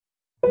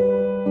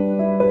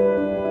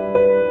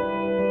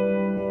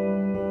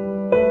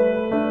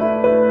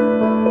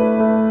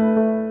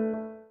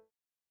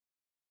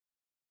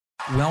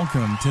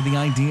Welcome to the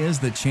Ideas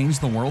That Change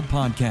the World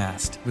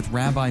podcast with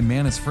Rabbi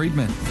Manis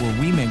Friedman, where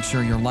we make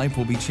sure your life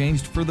will be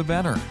changed for the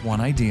better,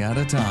 one idea at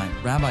a time.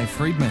 Rabbi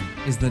Friedman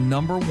is the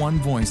 #1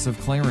 voice of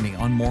clarity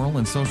on moral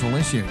and social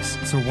issues.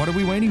 So what are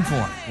we waiting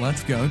for?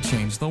 Let's go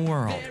change the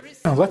world.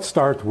 Now let's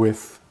start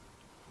with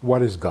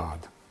what is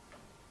God,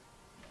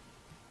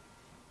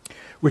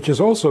 which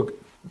is also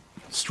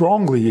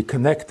strongly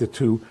connected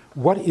to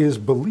what is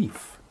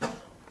belief.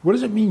 What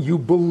does it mean you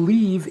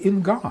believe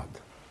in God?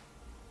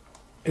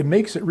 It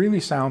makes it really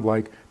sound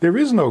like there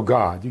is no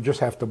God, you just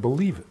have to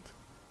believe it.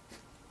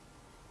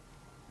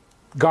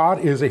 God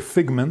is a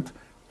figment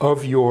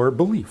of your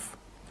belief.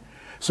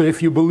 So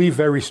if you believe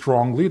very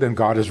strongly, then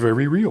God is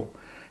very real.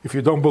 If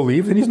you don't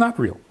believe, then he's not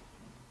real.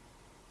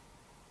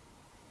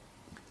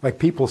 Like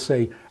people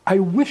say, I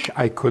wish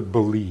I could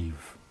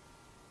believe,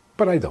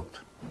 but I don't.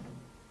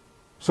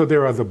 So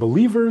there are the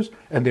believers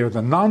and there are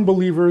the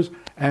non-believers,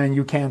 and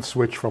you can't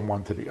switch from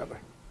one to the other.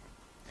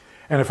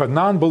 And if a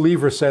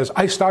non-believer says,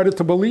 I started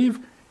to believe,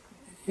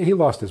 he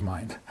lost his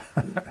mind.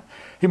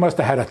 He must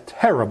have had a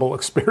terrible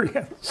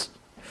experience.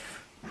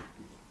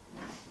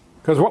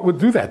 Because what would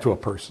do that to a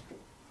person?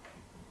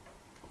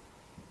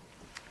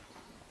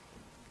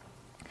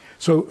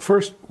 So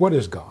first, what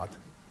is God?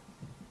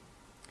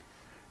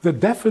 The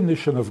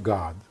definition of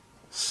God,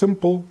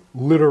 simple,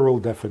 literal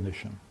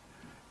definition,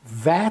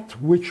 that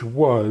which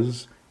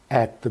was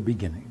at the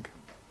beginning.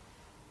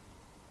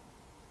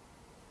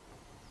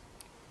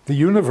 The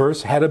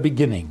universe had a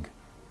beginning.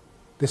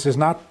 This is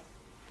not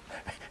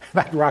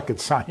rocket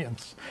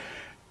science.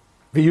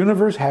 The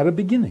universe had a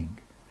beginning.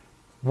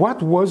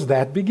 What was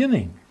that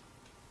beginning?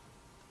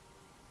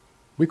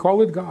 We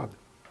call it God.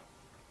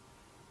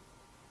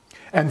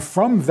 And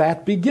from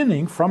that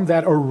beginning, from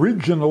that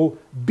original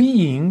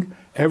being,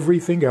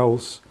 everything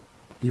else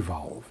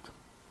evolved.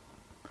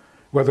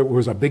 Whether it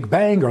was a big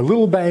bang or a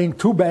little bang,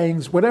 two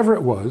bangs, whatever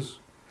it was,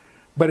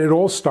 but it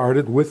all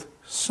started with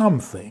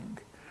something.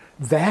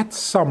 That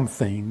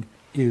something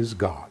is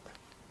God.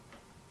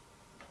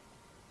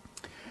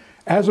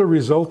 As a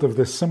result of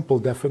this simple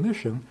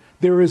definition,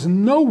 there is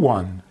no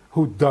one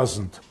who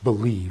doesn't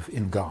believe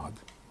in God.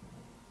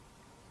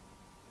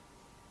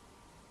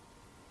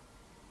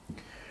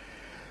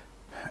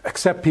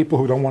 Except people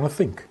who don't want to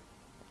think.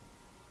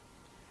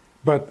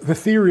 But the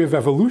theory of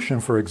evolution,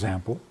 for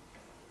example,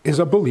 is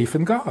a belief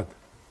in God.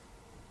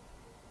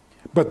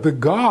 But the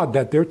God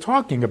that they're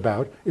talking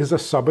about is a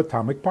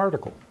subatomic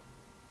particle.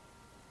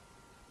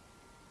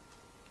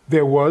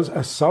 There was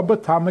a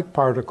subatomic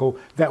particle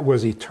that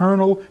was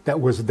eternal,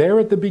 that was there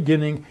at the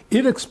beginning,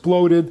 it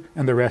exploded,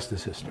 and the rest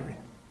is history.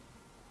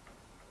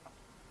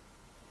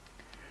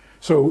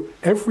 So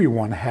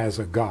everyone has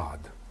a God.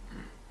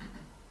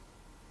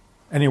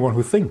 Anyone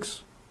who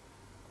thinks.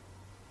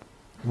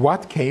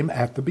 What came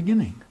at the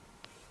beginning?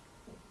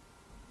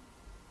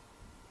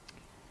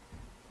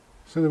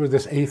 So there was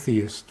this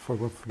atheist,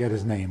 forget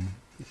his name,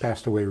 he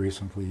passed away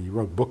recently, he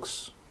wrote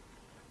books.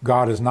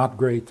 God is not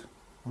great.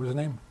 What was his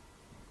name?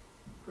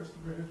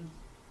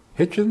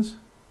 Hitchens?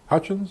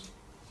 Hitchens.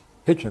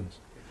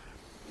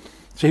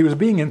 So he was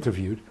being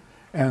interviewed,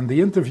 and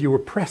the interviewer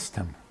pressed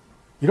him.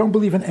 You don't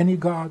believe in any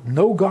God?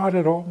 No God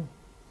at all?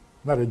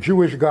 Not a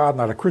Jewish God,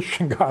 not a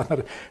Christian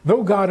God,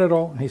 no God at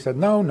all? And he said,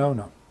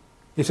 no.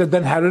 He said,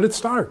 then how did it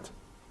start?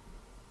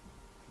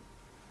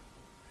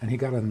 And he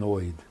got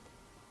annoyed.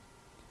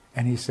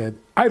 And he said,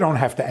 I don't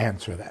have to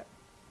answer that.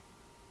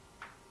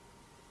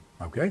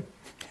 Okay?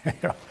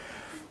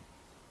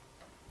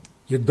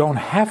 You don't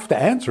have to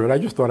answer it. I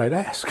just thought I'd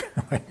ask.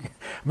 I'm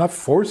not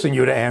forcing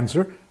you to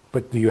answer,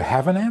 but do you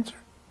have an answer?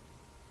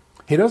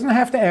 He doesn't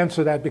have to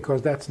answer that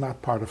because that's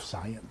not part of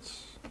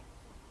science.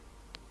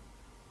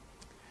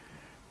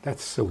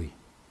 That's silly.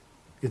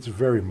 It's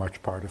very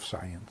much part of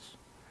science.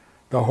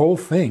 The whole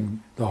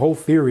thing, the whole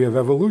theory of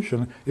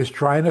evolution is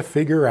trying to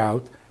figure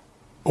out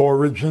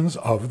origins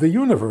of the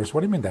universe. What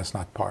do you mean that's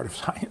not part of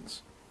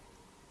science?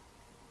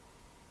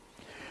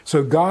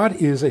 So God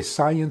is a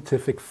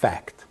scientific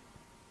fact.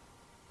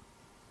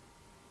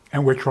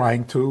 And we're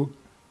trying to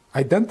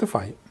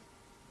identify it,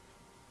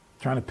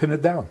 trying to pin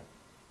it down.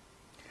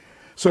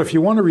 So if you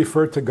want to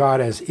refer to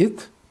God as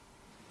it,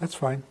 that's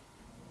fine.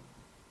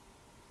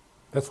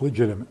 That's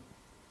legitimate.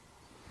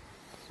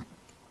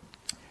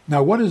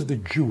 Now, what is the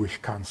Jewish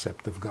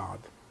concept of God?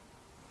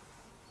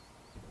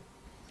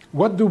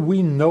 What do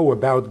we know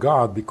about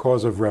God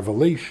because of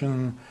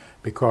revelation,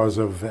 because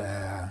of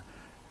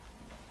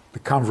the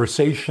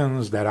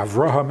conversations that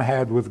Avraham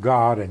had with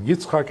God, and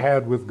Yitzchak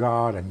had with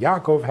God, and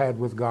Yaakov had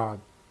with God?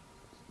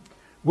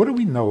 What do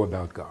we know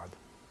about God?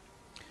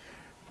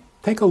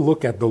 Take a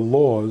look at the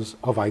laws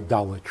of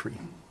idolatry.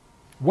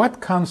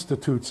 What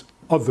constitutes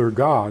other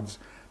gods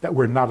that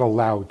we're not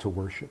allowed to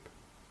worship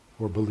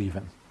or believe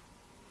in?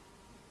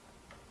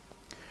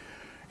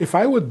 If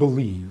I would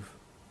believe,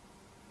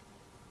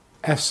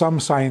 as some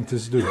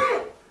scientists do,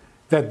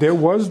 that there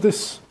was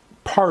this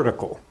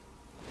particle,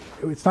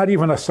 it's not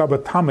even a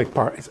subatomic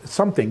part, it's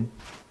something,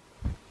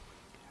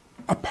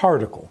 a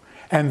particle,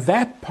 And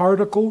that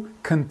particle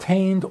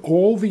contained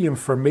all the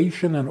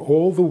information and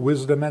all the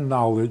wisdom and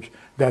knowledge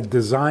that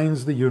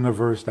designs the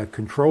universe, that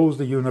controls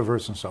the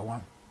universe, and so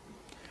on.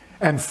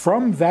 And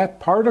from that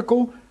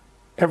particle,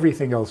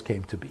 everything else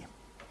came to be.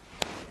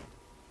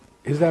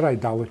 Is that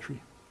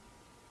idolatry?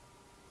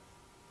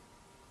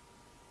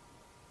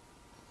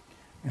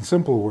 In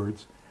simple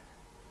words,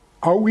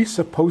 are we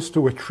supposed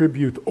to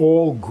attribute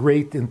all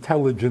great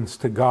intelligence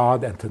to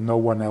God and to no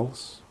one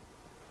else?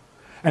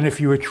 And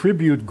if you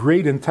attribute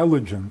great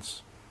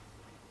intelligence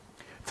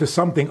to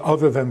something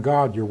other than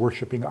God, you're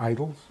worshiping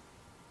idols?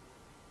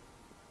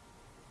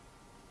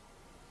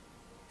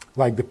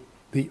 Like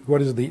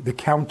the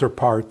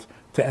counterpart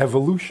to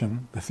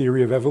evolution, the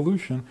theory of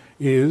evolution,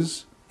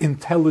 is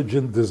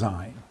intelligent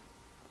design.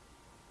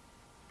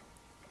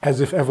 As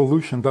if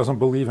evolution doesn't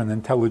believe in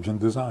intelligent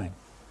design.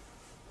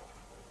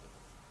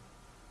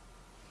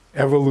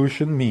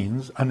 Evolution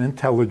means an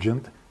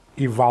intelligent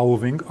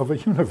evolving of a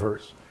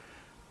universe.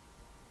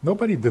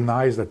 Nobody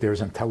denies that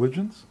there's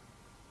intelligence.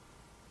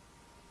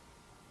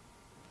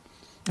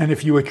 And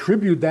if you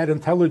attribute that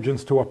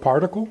intelligence to a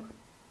particle,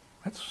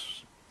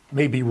 that's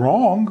maybe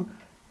wrong,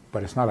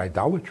 but it's not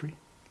idolatry.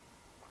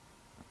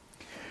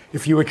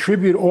 If you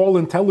attribute all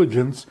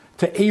intelligence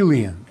to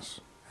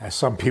aliens, as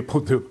some people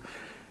do,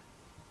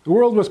 the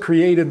world was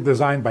created and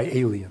designed by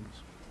aliens.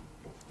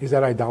 Is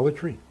that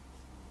idolatry?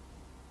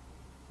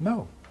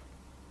 No.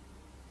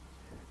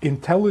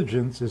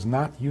 Intelligence is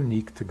not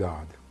unique to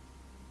God.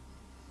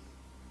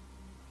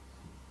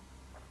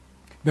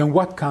 Then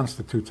what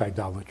constitutes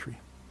idolatry?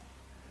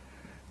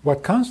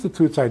 What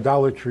constitutes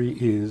idolatry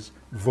is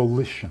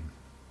volition.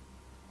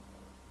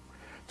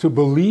 To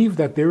believe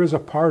that there is a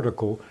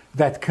particle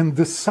that can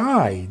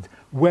decide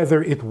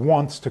whether it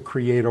wants to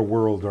create a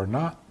world or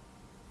not,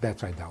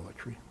 that's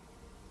idolatry.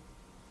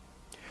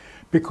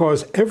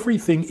 Because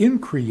everything in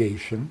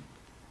creation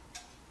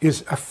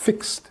is a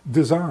fixed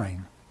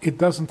design. It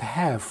doesn't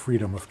have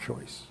freedom of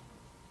choice.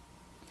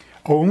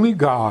 Only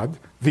God,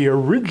 the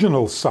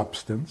original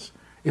substance,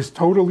 is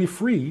totally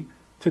free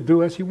to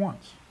do as he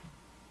wants.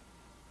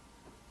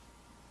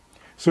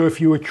 So if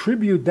you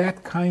attribute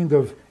that kind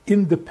of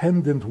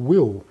independent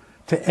will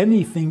to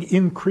anything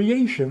in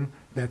creation,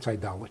 that's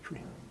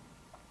idolatry.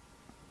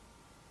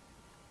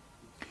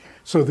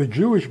 So the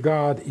Jewish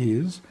God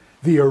is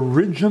the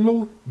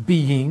original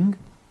being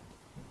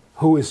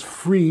who is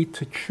free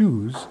to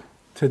choose,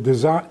 to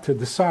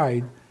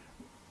decide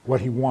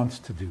what he wants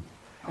to do.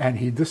 And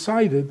he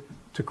decided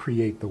to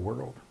create the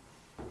world.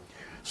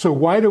 So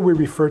why do we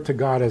refer to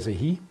God as a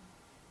he?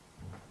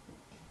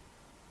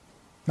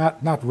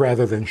 Not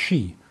rather than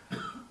she.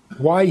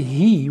 Why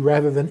he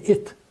rather than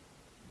it?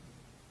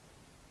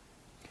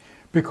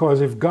 Because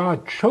if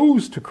God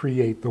chose to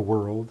create the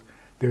world,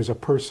 there's a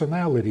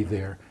personality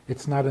there.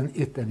 It's not an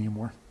it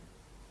anymore.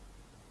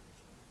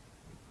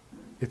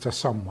 It's a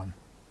someone.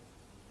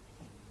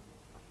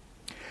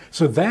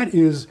 So that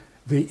is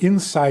the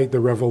insight, the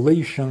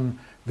revelation,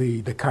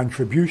 the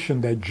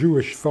contribution that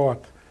Jewish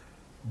thought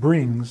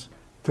brings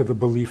to the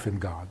belief in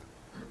God.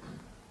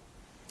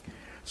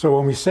 So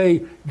when we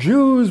say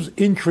Jews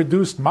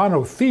introduced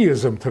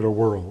monotheism to the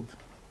world,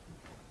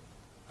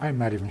 I'm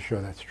not even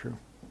sure that's true.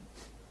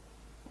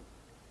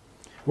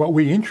 What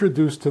we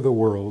introduce to the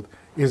world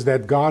is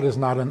that God is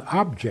not an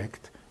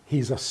object,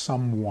 he's a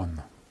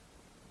someone.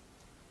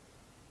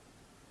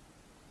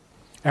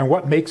 And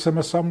what makes him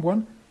a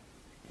someone?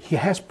 He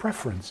has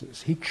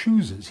preferences, he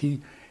chooses,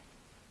 he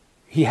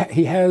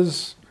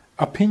has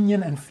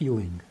opinion and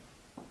feeling.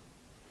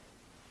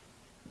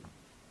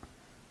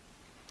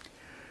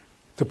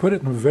 To put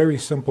it in very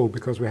simple,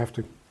 because we have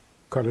to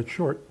cut it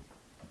short,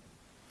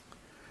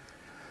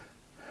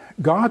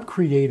 God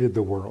created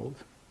the world.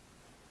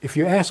 If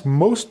you ask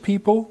most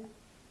people,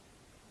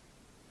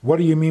 what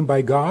do you mean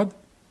by God?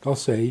 They'll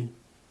say,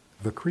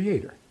 the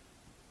Creator.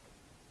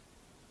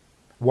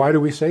 Why do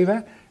we say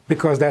that?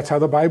 Because that's how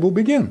the Bible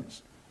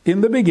begins.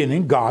 In the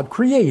beginning, God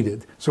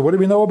created. So what do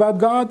we know about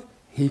God?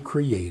 He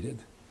created.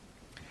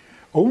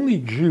 Only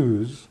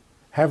Jews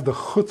have the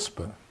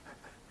chutzpah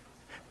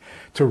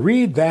to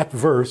read that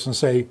verse and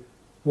say,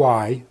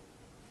 why?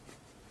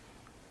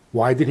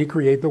 Why did he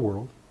create the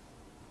world?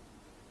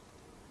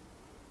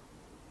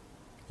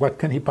 What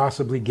can he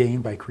possibly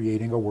gain by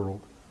creating a world?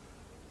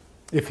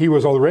 If he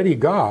was already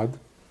God,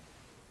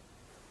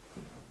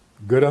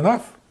 good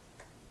enough.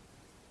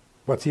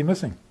 What's he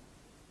missing?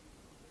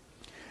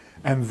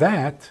 And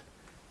that,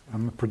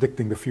 I'm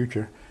predicting the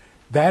future,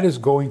 that is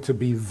going to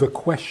be the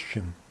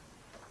question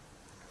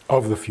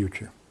of the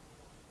future.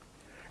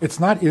 It's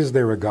not, is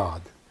there a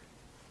God?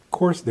 Of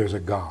course there's a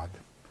God.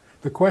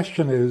 The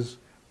question is,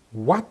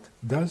 what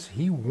does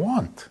he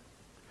want?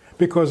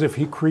 Because if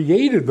he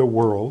created the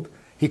world,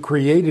 he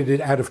created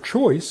it out of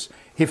choice.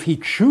 If he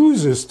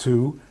chooses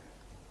to,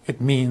 it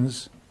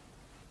means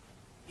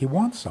he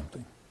wants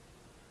something.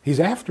 He's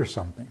after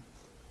something.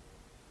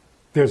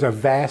 There's a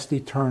vast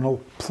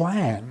eternal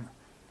plan.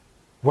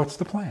 What's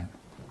the plan?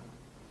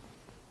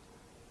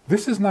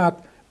 This is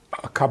not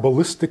a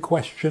Kabbalistic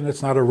question.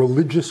 It's not a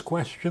religious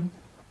question.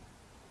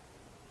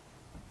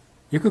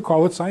 You could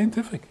call it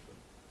scientific.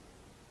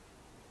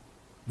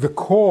 The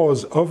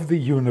cause of the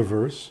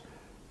universe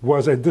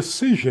was a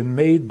decision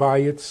made by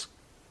its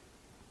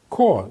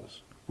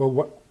cause.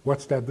 Well,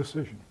 what's that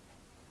decision?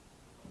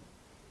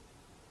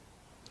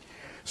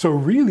 So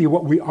really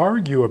what we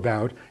argue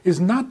about is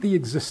not the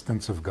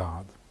existence of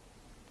God.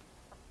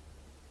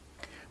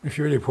 If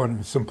you really put it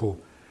in simple,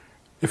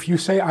 if you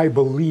say, I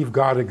believe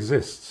God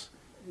exists,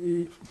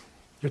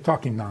 you're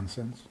talking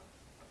nonsense.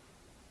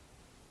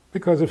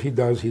 Because if he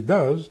does, he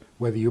does,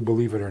 whether you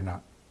believe it or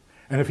not.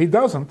 And if he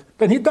doesn't,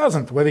 then he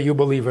doesn't, whether you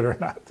believe it or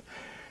not.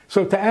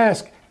 So to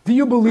ask, do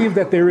you believe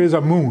that there is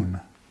a moon?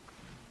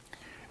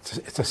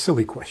 It's a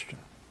silly question.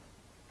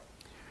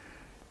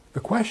 The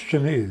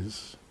question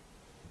is,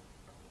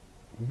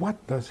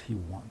 what does he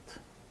want?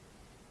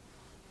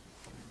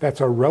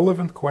 That's a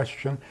relevant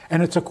question,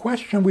 and it's a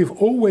question we've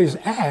always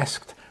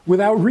asked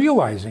without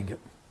realizing it.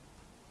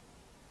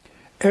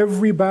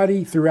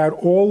 Everybody throughout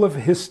all of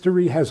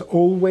history has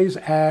always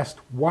asked,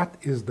 what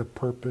is the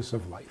purpose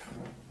of life?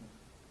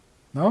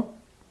 No?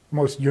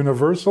 Most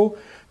universal,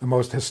 the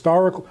most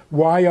historical.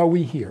 Why are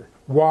we here?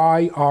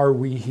 Why are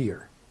we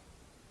here?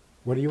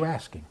 What are you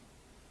asking?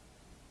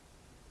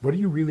 What are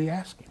you really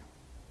asking?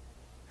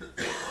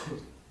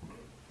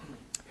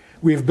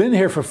 We've been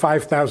here for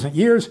 5,000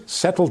 years.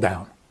 Settle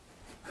down.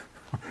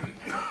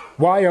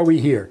 Why are we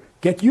here?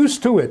 Get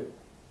used to it.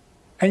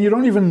 And you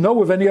don't even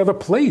know of any other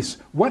place.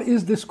 What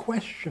is this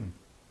question?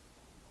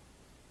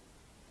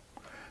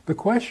 The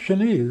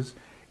question is,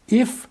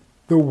 if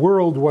the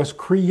world was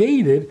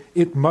created,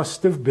 it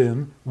must have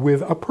been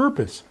with a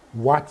purpose.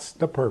 What's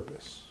the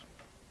purpose?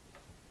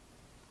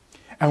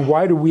 And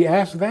why do we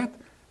ask that?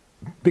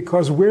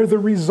 Because we're the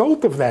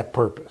result of that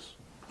purpose.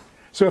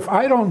 So if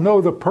I don't know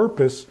the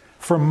purpose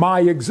for my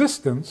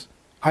existence,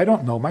 I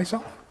don't know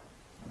myself.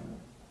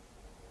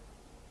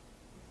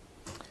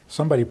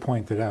 Somebody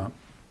pointed out,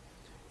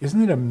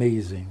 isn't it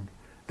amazing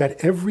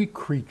that every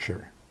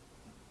creature,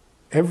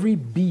 every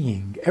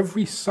being,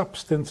 every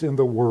substance in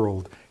the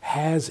world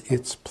has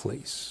its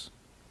place?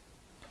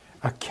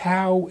 A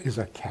cow is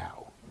a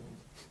cow.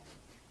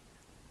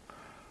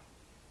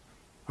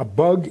 A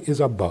bug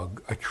is a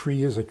bug. A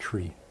tree is a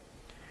tree.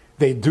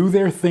 They do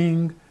their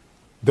thing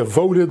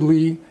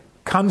devotedly,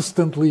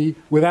 constantly,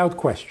 without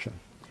question.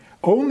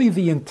 Only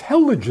the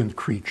intelligent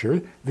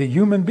creature, the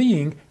human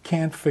being,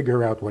 can't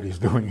figure out what he's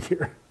doing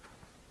here.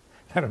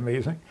 Isn't that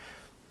amazing?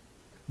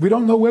 We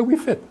don't know where we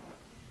fit.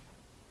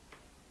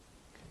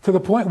 To the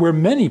point where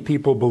many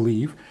people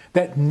believe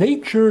that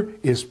nature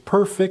is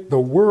perfect, the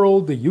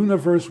world, the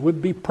universe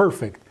would be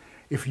perfect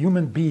if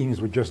human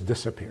beings would just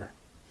disappear.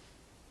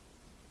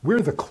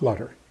 We're the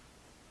clutter.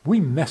 We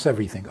mess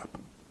everything up.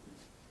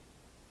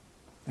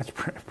 That's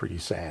pretty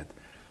sad.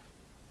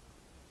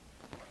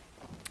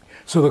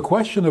 So the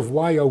question of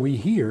why are we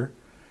here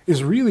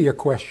is really a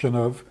question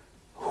of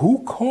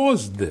who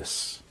caused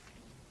this?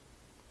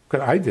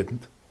 Because I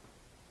didn't.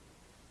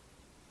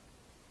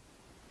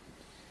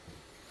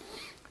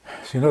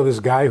 So you know this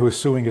guy who is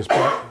suing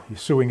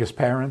his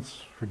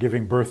parents for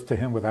giving birth to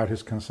him without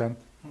his consent?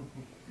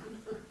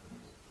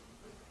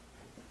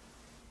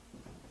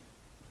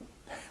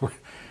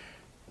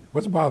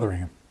 What's bothering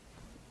him?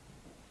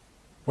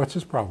 What's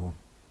his problem?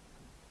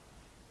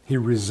 He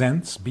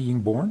resents being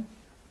born?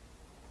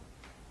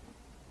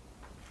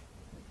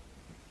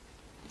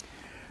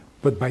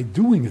 But by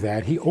doing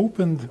that, he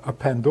opened a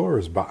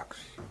Pandora's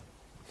box.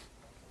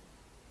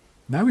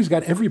 Now he's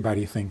got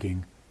everybody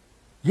thinking,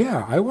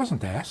 yeah, I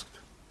wasn't asked.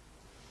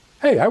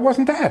 Hey, I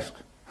wasn't asked.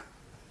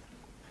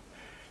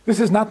 This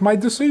is not my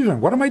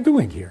decision. What am I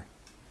doing here?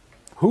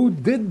 Who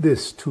did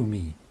this to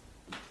me?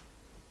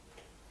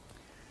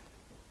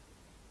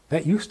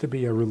 That used to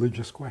be a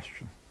religious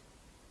question.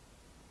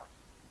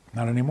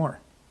 Not anymore.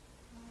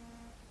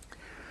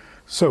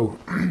 So,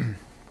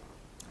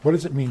 what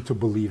does it mean to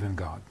believe in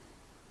God?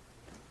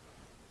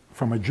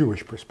 From a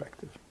Jewish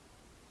perspective.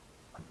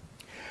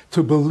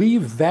 To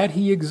believe that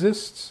he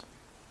exists,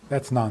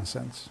 that's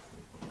nonsense.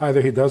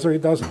 Either he does or he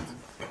doesn't.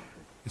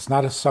 It's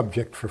not a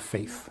subject for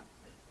faith.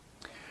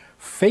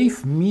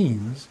 Faith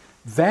means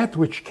that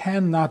which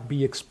cannot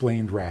be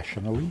explained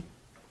rationally.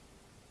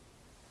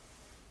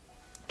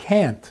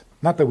 Can't,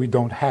 not that we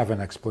don't have an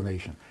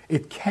explanation.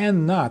 It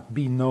cannot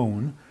be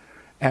known,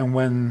 and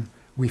when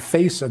we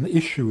face an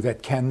issue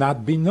that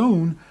cannot be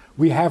known,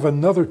 we have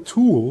another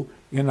tool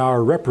in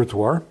our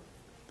repertoire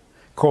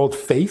called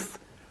faith,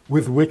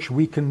 with which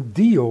we can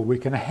deal, we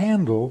can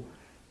handle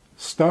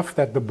stuff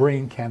that the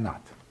brain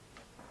cannot.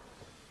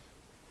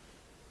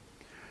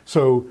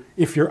 So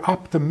if you're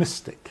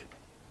optimistic,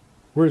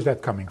 where's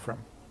that coming from?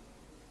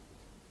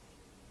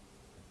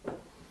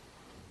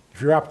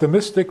 If you're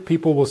optimistic,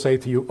 people will say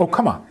to you, oh,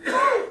 come on,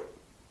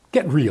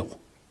 get real.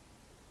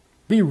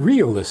 Be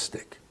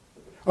realistic.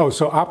 Oh,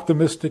 so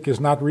optimistic is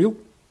not real?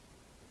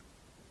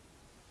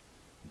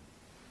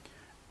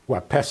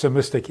 What,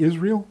 pessimistic is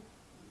real?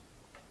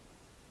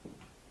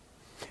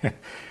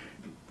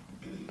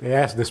 They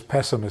asked this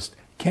pessimist,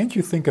 can't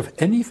you think of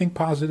anything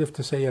positive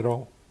to say at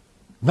all?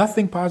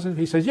 Nothing positive?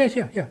 He says, yes,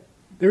 yeah.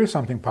 there is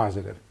something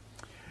positive.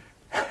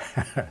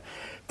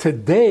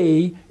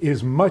 Today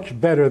is much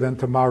better than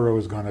tomorrow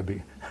is going to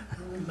be.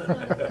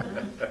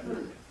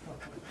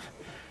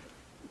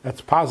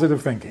 That's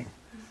positive thinking.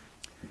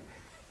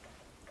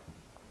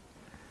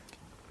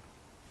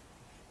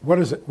 What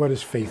is it? What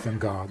is faith in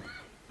God?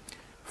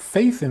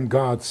 Faith in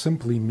God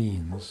simply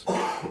means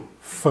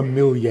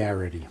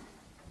familiarity.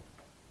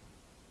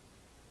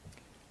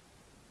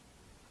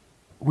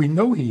 We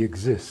know He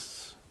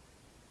exists,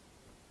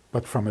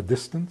 but from a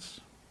distance,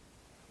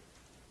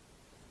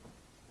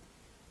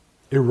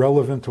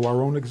 irrelevant to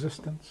our own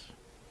existence.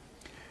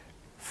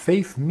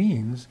 Faith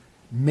means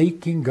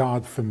making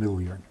God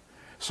familiar.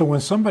 So when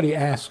somebody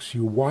asks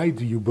you, why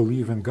do you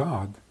believe in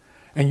God?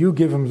 And you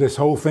give him this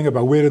whole thing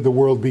about where did the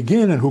world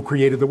begin and who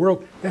created the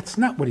world, that's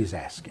not what he's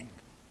asking.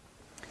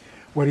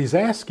 What he's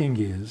asking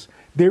is,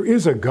 there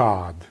is a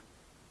God.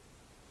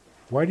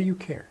 Why do you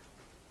care?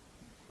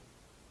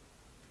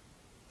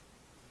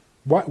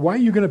 Why are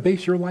you going to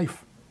base your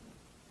life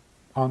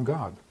on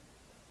God?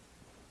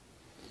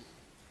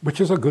 Which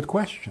is a good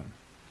question.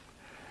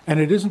 And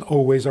it isn't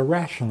always a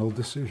rational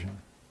decision.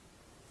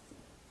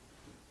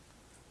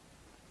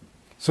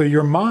 So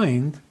your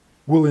mind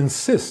will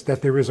insist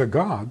that there is a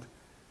God.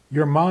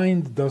 Your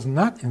mind does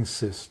not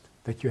insist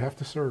that you have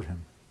to serve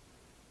Him.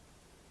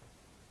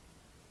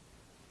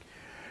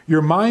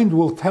 Your mind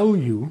will tell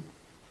you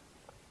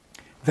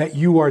that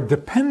you are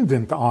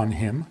dependent on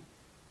Him.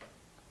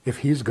 If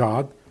He's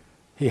God,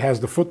 He has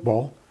the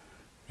football.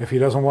 If He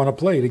doesn't want to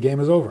play, the game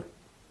is over.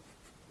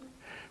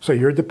 So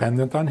you're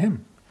dependent on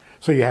Him.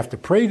 So you have to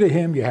pray to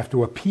Him, you have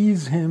to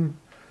appease Him,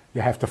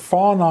 you have to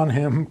fawn on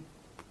Him,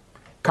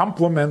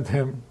 compliment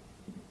Him,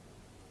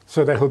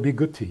 so that He'll be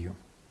good to you.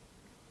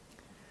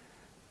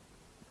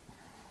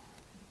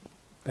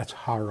 That's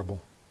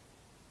horrible.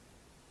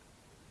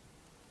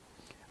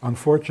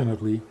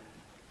 Unfortunately,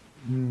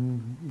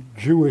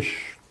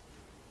 Jewish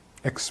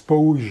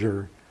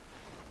exposure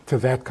to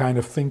that kind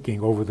of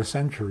thinking over the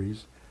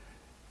centuries,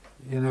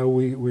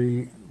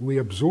 we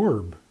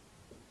absorb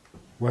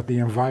what the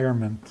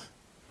environment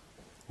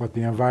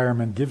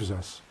gives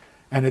us.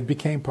 And it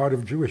became part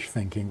of Jewish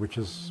thinking, which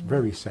is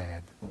very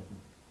sad.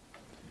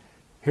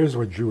 Here's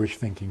what Jewish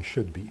thinking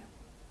should be.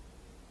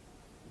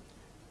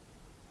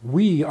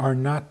 We are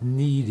not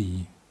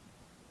needy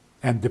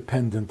and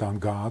dependent on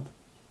God.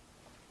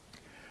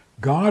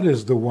 God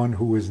is the one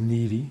who is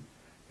needy,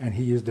 and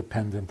He is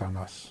dependent on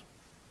us.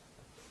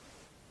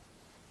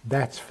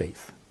 That's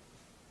faith.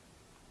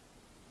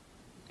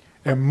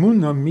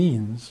 Emunah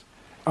means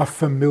a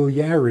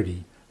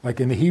familiarity. Like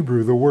in the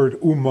Hebrew, the word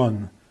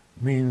uman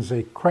means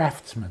a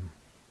craftsman,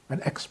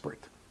 an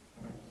expert,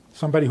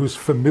 somebody who's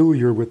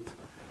familiar with.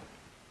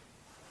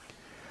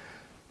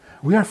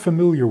 We are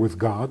familiar with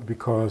God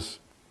because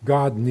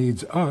God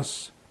needs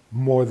us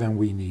more than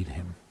we need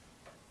Him.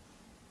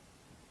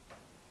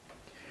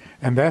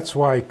 And that's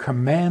why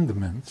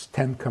commandments,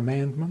 10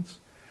 commandments,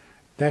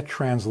 that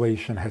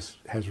translation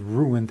has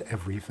ruined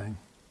everything.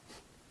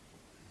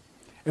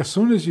 As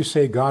soon as you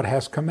say God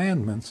has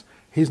commandments,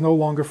 He's no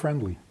longer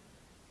friendly.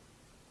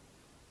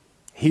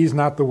 He's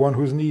not the one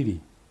who's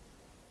needy.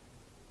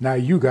 Now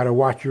you got to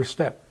watch your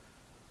step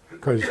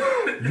because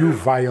you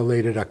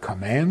violated a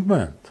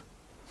commandment.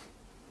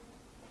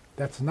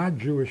 That's not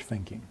Jewish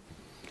thinking.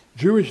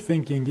 Jewish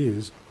thinking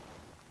is,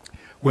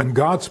 when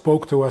God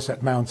spoke to us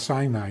at Mount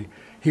Sinai,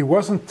 He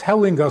wasn't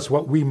telling us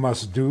what we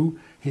must do,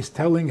 He's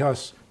telling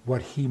us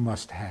what He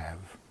must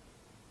have.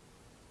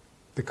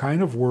 The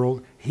kind of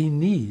world He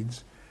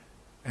needs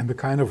and the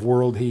kind of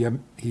world He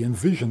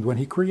envisioned when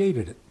He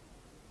created it.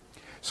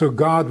 So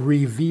God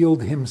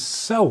revealed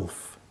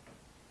Himself.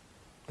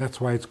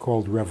 That's why it's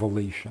called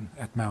revelation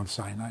at Mount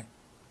Sinai.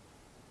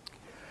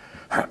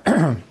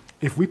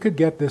 If we could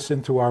get this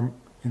into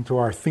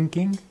our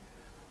thinking,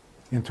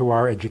 into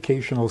our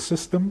educational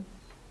system,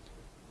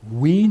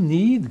 we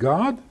need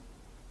God.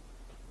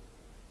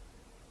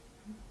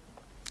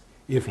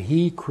 If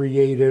He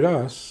created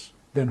us,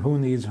 then who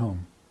needs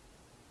whom?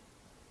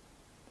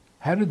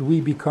 How did we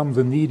become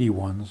the needy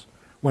ones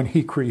when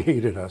He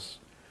created us?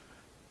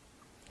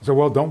 So,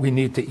 well, don't we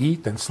need to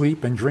eat and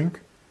sleep and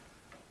drink?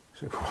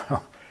 So,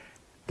 well,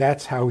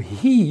 that's how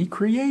He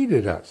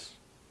created us.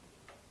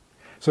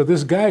 So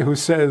this guy who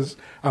says,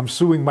 I'm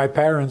suing my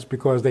parents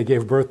because they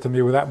gave birth to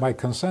me without my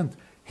consent,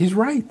 he's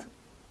right.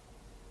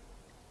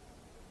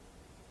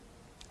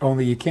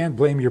 Only you can't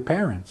blame your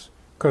parents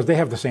because they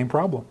have the same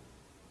problem.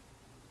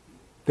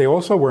 They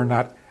also were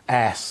not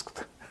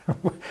asked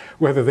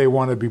whether they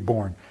want to be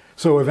born.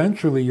 So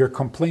eventually your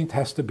complaint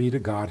has to be to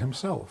God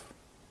Himself.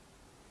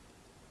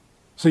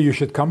 So you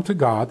should come to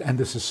God, and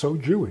this is so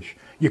Jewish.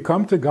 You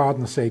come to God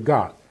and say,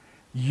 God,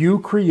 you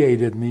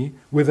created me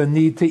with a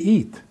need to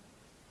eat.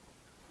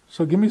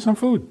 So give me some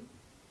food.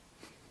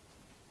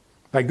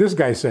 Like this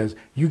guy says,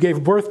 you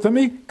gave birth to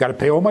me, got to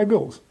pay all my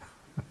bills.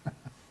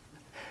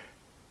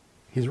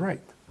 He's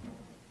right.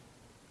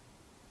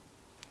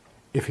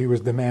 If he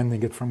was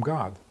demanding it from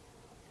God.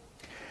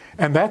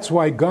 And that's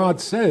why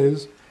God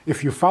says,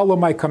 if you follow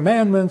my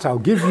commandments, I'll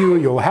give you,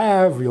 you'll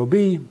have, you'll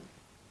be.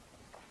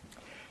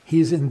 He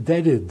is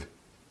indebted.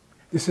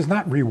 This is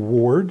not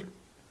reward.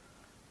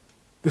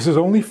 This is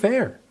only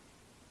fair.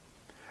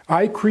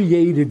 I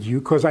created you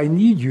because I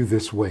need you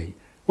this way.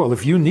 Well,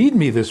 if you need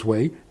me this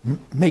way,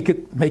 make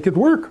it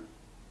work.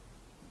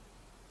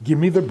 Give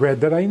me the bread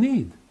that I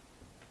need.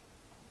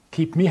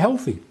 Keep me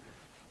healthy.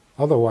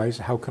 Otherwise,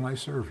 how can I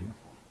serve you?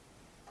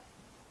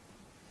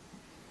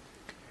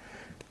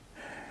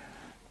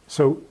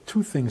 So,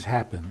 two things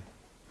happen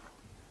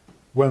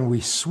when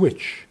we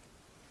switch.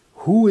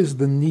 Who is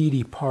the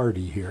needy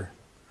party here?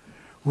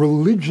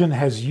 Religion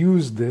has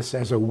used this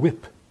as a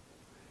whip.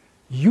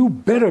 You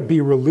better be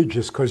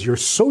religious because you're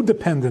so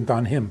dependent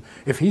on him.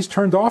 If he's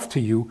turned off to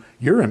you,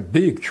 you're in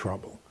big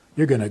trouble.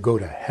 You're going to go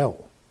to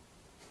hell.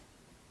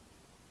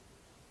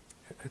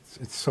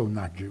 It's so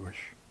not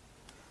Jewish.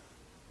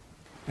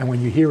 And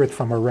when you hear it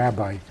from a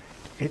rabbi,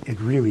 it's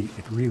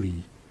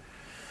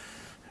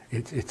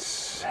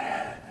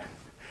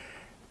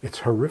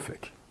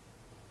horrific.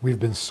 We've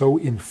been so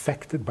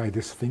infected by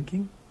this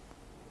thinking.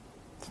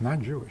 It's not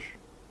Jewish.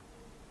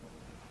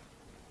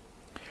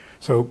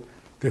 So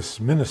this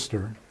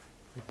minister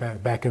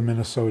back in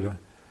Minnesota,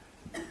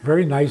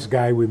 very nice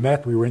guy, we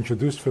met, we were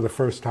introduced for the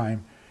first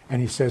time,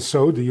 and he says,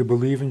 "So, do you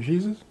believe in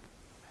Jesus?"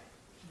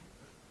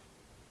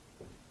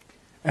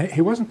 And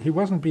he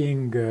wasn't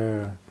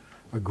being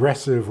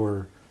aggressive,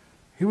 or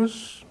he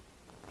was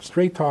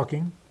straight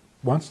talking,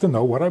 wants to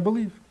know what I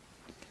believe.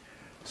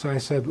 So I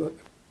said, "Look,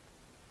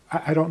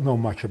 I don't know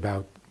much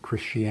about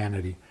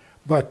Christianity,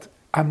 but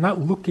I'm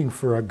not looking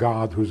for a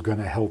God who's going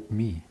to help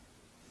me.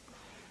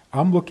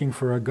 I'm looking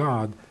for a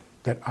God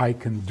that I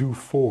can do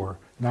for,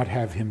 not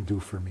have him do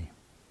for me."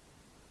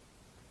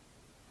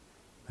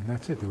 And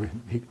that's it.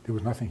 There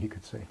was nothing he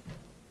could say.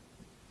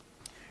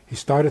 He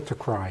started to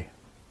cry.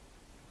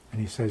 And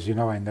he says,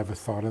 I never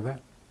thought of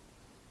that.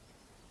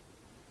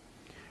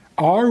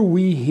 Are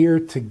we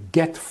here to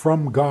get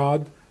from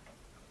God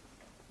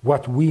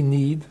what we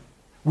need,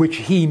 which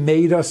he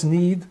made us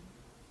need?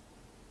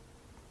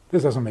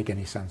 This doesn't make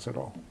any sense at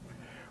all.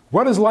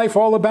 What is life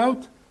all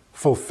about?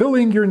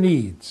 Fulfilling your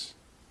needs.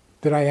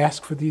 Did I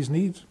ask for these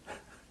needs?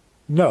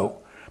 No.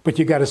 But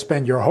you got to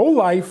spend your whole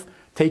life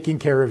taking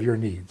care of your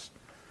needs.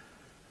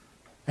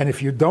 And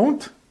if you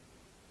don't,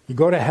 you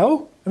go to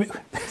hell? I mean,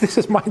 this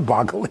is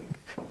mind-boggling.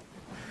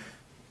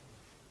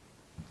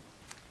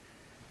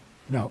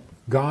 No,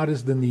 God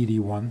is the needy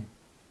one,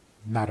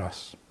 not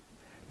us.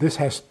 This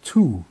has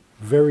two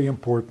very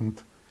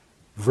important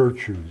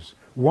virtues.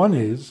 One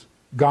is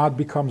God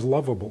becomes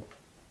lovable,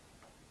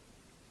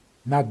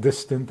 not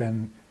distant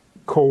and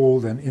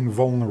cold and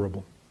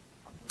invulnerable.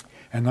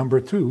 And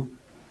number two,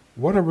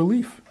 what a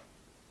relief.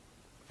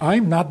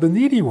 I'm not the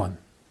needy one.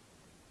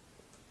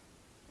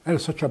 That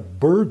is such a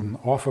burden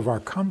off of our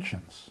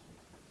conscience.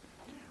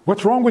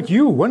 What's wrong with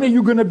you? When are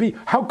you going to be?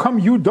 How come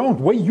you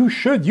don't? Wait, you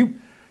should.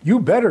 You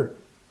better.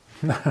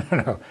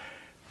 No.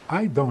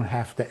 I don't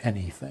have to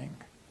anything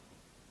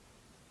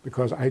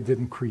because I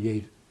didn't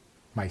create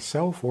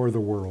myself or the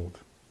world.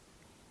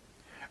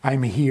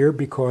 I'm here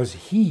because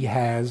he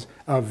has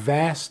a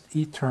vast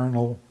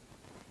eternal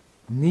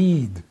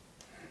need.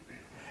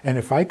 And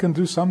if I can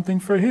do something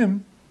for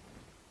him,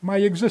 my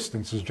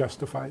existence is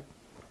justified.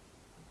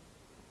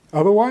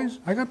 Otherwise,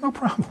 I got no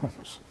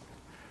problems.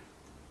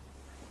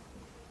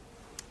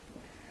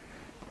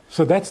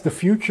 So that's the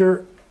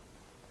future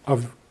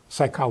of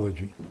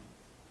psychology.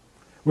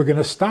 We're going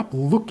to stop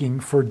looking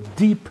for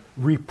deep,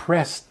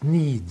 repressed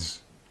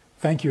needs.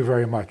 Thank you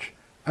very much.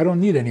 I don't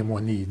need any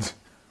more needs.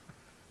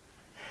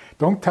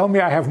 Don't tell me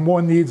I have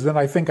more needs than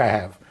I think I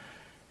have.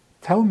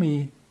 Tell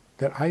me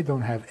that I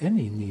don't have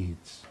any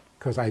needs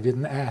because I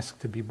didn't ask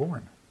to be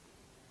born.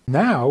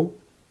 Now,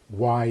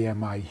 why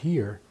am I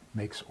here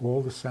makes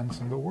all the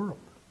sense in the world.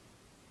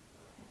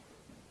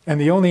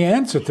 And the only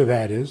answer to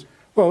that is,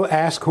 well,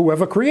 ask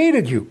whoever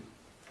created you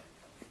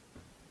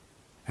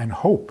and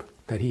hope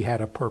that he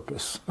had a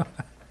purpose.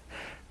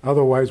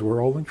 Otherwise,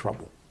 we're all in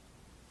trouble.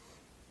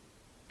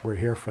 We're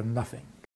here for nothing.